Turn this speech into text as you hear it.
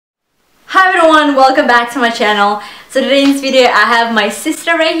everyone, welcome back to my channel. So today in this video I have my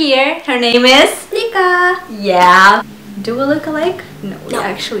sister right here. Her name is Nika. Yeah. Do we look alike? No, we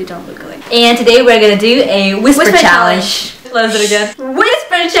actually don't look alike. And today we're gonna do a whisper challenge. Let's do it again.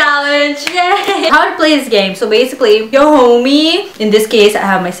 Whisper challenge! Yay! How to play this game. So basically, your homie, in this case I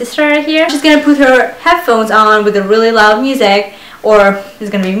have my sister right here. She's gonna put her headphones on with a really loud music, or it's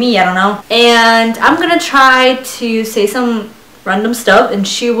gonna be me, I don't know. And I'm gonna try to say some random stuff and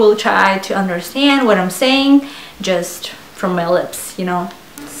she will try to understand what I'm saying just from my lips, you know.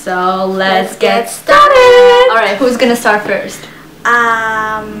 So let's get started. Alright, who's gonna start first?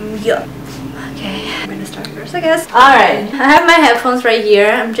 You. Okay, I'm gonna start first, I guess. Alright, I have my headphones right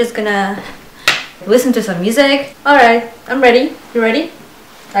here. I'm just gonna listen to some music. Alright, I'm ready. You ready?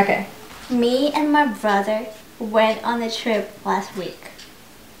 Okay. Me and my brother went on a trip last week.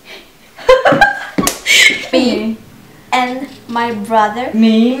 Me and my brother.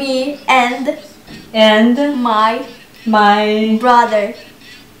 Me and my brother.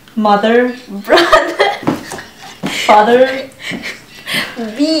 Mother. Brother. Father.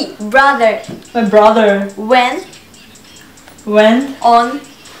 We brother. My brother Went on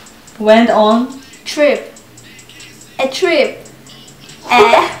trip. A trip.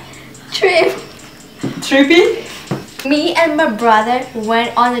 A trip. trippy. Me and my brother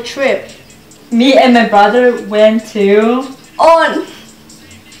went on a trip. Me and my brother went to On.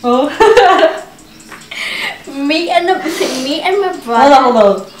 oh. Me and my brother. Hold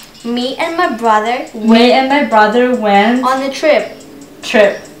on. Me and my brother Me and my brother went on a trip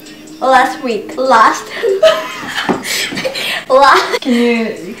last week. Last.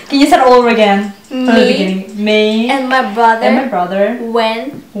 Can you start all over again? From the beginning. Me and my brother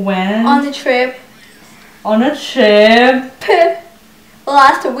went on a trip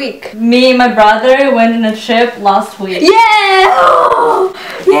last week. Me and my brother went on a trip last week. Yeah!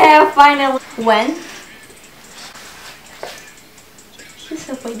 Yeah, finally. When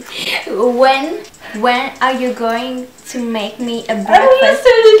are you going to make me a breakfast? I don't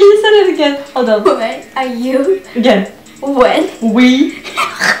understand it. Can you say it again? Hold on. When are you? Again. When? We.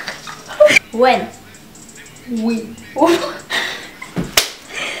 When? We.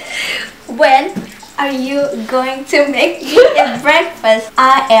 When are you going to make me a breakfast?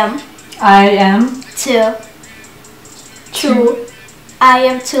 I am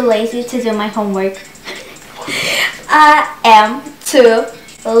too lazy to do my homework. I am too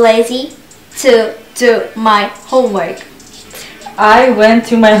lazy to do my homework. I went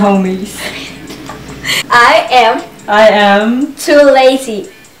to my homies. I am too lazy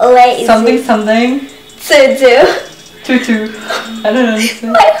Something to do I don't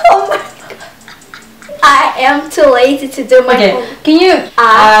understand. my homework. I am too lazy to do my homework. Okay, can you?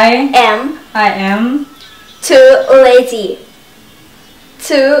 I am too lazy.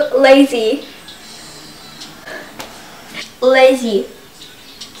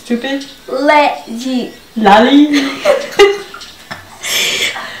 Stupid. Lazy. Lolly.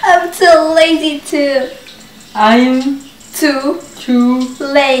 I'm too lazy to. I'm Too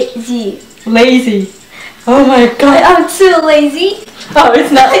lazy. Oh my god. I'm too lazy Oh,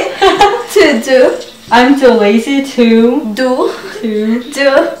 it's not. to do. I'm too lazy to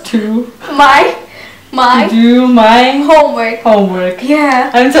Do my homework.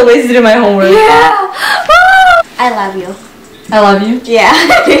 Yeah. I'm too lazy to do my homework. Yeah. I love you. I love you. Yeah.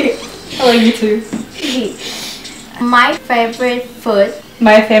 I love you too. My favorite food.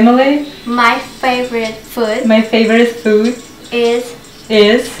 My family. My favorite food. My favorite food is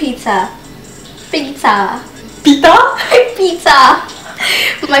pizza. Pita. Pizza.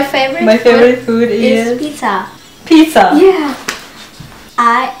 My favorite food is pizza. Pizza. Yeah.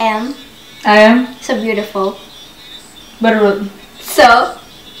 I am so beautiful. But So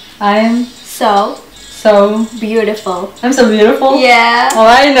I am so beautiful. I'm so beautiful. Yeah. Oh,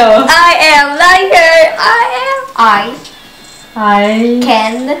 I know. I am like her.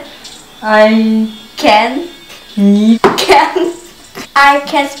 I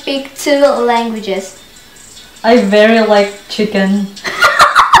can speak 2 languages. I very like chicken.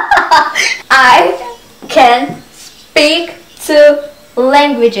 I can speak 2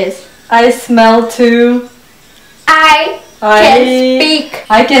 languages. I smell too. I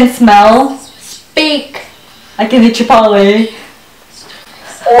can smell. Speak. I can eat Chipotle.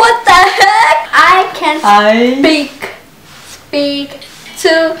 What the heck? I can speak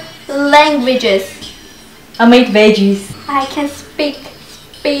 2 languages. I made veggies. I can speak.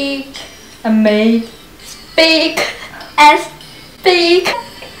 I made.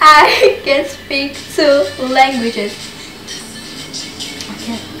 I can speak 2 languages.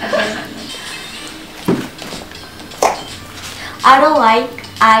 Okay. I don't like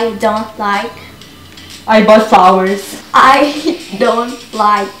I don't like. I bought flowers. I don't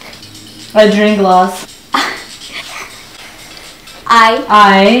like. I drink glass.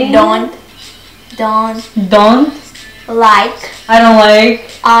 I don't like I don't like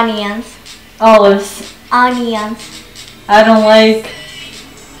onions. olives. Onions. I don't like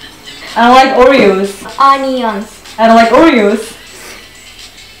Oreos. Onions. I don't like Oreos.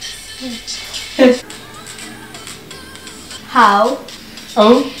 How?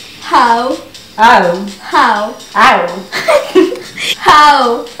 Oh. How? Ow. How? Ow.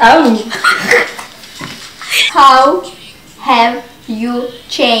 How? Ow. How have you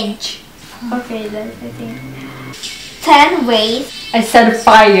changed? Okay, that's the thing. 10 ways. I set a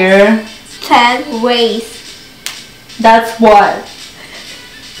fire. 10 ways. That's what?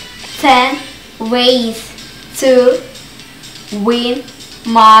 10 ways to win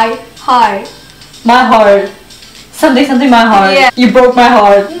my heart. My heart. Something my heart. Yeah. You broke my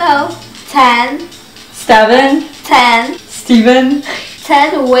heart. No. 10. Steven. 10. Steven.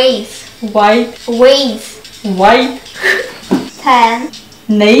 10 ways. White. Ways. White. 10.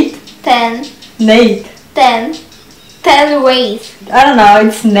 Nate. 10. Nate. 10. 10 ways. I don't know.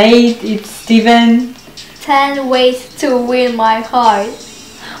 It's Nate. It's Steven. 10 ways to win my heart.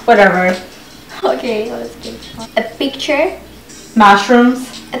 Whatever. Okay, let's get a picture. Mushrooms.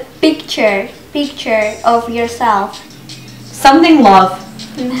 A picture. Picture of yourself. Something love.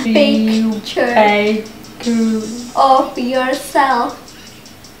 Picture of yourself.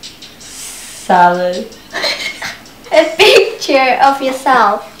 Salad. A picture of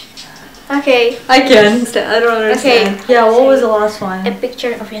yourself. Okay. I can. I don't understand. Okay. Yeah, what was the last one? A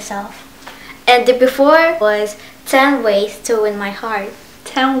picture of yourself. And the before was 10 ways to win my heart.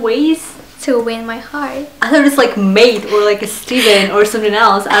 10 ways? To win my heart. I thought it's like mate or like a Steven or something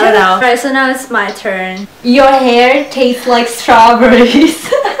else. I don't know. Alright, so now it's my turn. Your hair tastes like strawberries.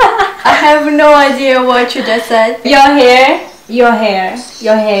 I have no idea what you just said. Your hair. Your hair.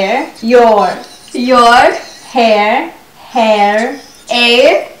 Your hair. Air.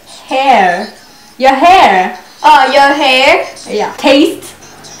 Hair. Your hair. Oh, your hair. Yeah. Taste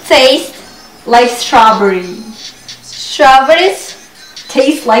like strawberry. Strawberries.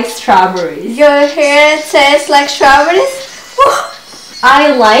 Taste like strawberries. Your hair tastes like strawberries.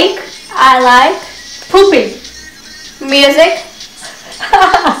 I like pooping. Music.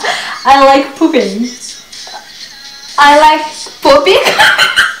 I like pooping. I like pooping.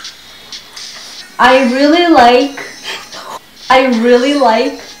 I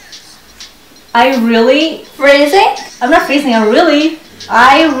really freezing. I'm not freezing.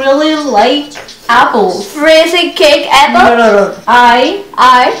 I really like apples. Freezing cake apple. No. I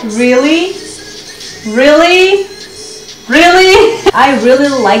really I really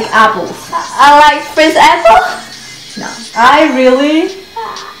like apples. I like freeze apple. No.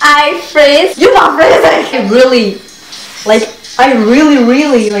 I freeze. You're not freezing. I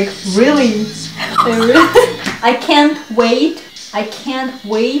really I can't wait. I can't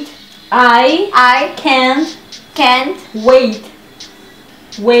wait. I can't wait.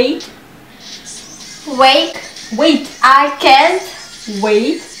 Wait. I can't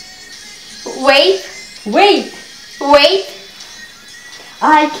wait.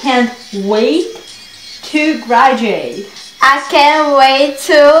 I can't wait to graduate. I can't wait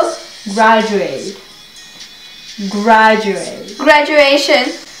to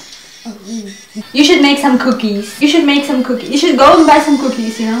graduation. You should make some cookies. You should go and buy some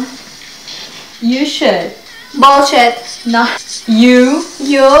cookies, you know? You should. Bullshit. No. You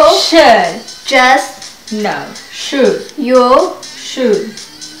should. Just. No. Should. You should.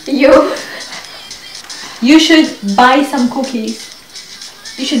 You should buy some cookies.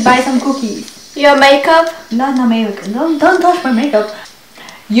 You should buy some cookies. Your makeup? No, not makeup. Don't touch my makeup.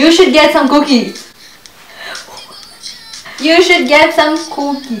 You should get some cookies. You should get some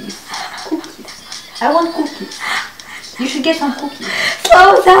cookies. I want cookies. You should get some cookies.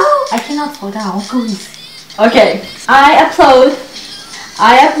 Slow down. I cannot slow down. I want cookies. Okay. I upload.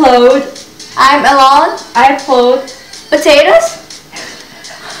 I'm alone. I upload potatoes.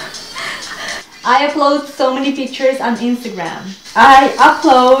 I upload so many pictures on Instagram. I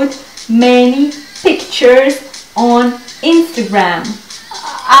upload many pictures on Instagram.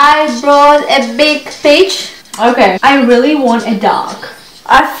 I brought a big peach. Okay. I really want a dog.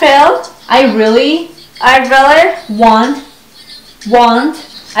 I really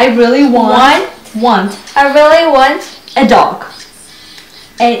want a dog.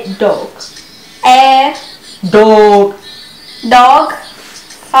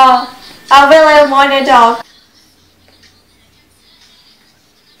 Oh, I really want a dog.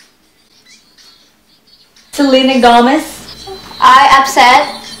 Selena Gomez. I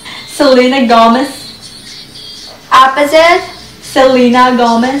upset. Selena Gomez. Opposite. Selena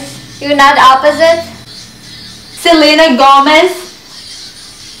Gomez. You're not opposite. Selena Gomez.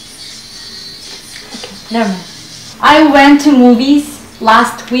 Okay, never mind. I went to movies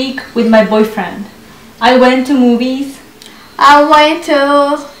last week with my boyfriend. I went to movies. I went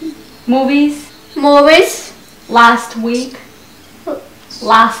to Movies movies last week.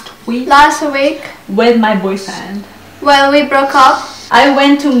 Last week with my boyfriend. when we broke up. I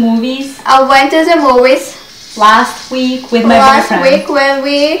went to movies I went to the movies last week with my last boyfriend. week when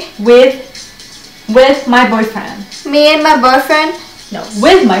we With my boyfriend. me and my boyfriend. No,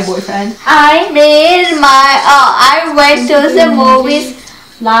 with my boyfriend. I went to the movies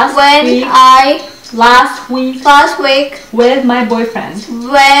Last week last week with my boyfriend.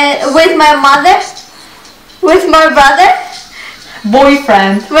 with my mother, with my brother,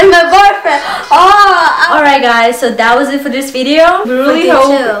 Boyfriend. with my boyfriend. Alright guys, so that was it for this video. We really For hope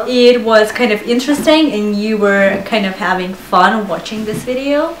this too. it was kind of interesting and you were kind of having fun watching this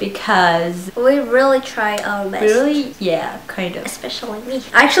video because We really try our best. really, yeah, kind of. Especially me.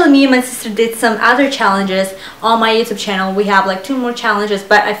 Actually, me and my sister did some other challenges on my YouTube channel. We have like 2 more challenges,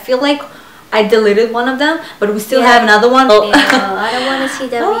 but I feel like I deleted one of them, but we still have another one. Yeah, I don't want to see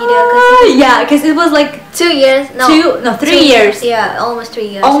that video yeah, because it was like 2 years. No, 3 years. Yeah, almost 3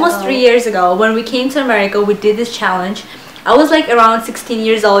 years. Almost ago. 3 years ago when we came to America, we did this challenge. I was like around 16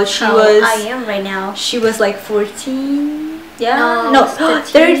 years old. She was. I am right now. She was like 14. Yeah. No,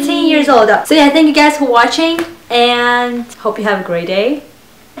 13 years old. So yeah, thank you guys for watching and hope you have a great day.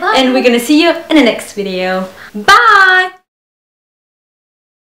 Bye. And we're gonna see you in the next video. Bye.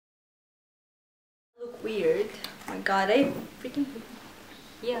 Look weird. Oh my god, I freaking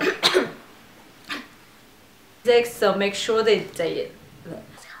yeah. So make sure they say it.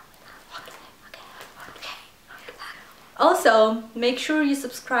 Also, make sure you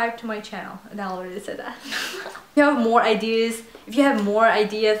subscribe to my channel. And I already said that. If you have more ideas, if you have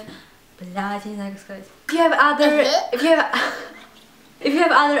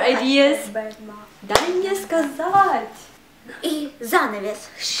other ideas, дай мне сказать. И занавес.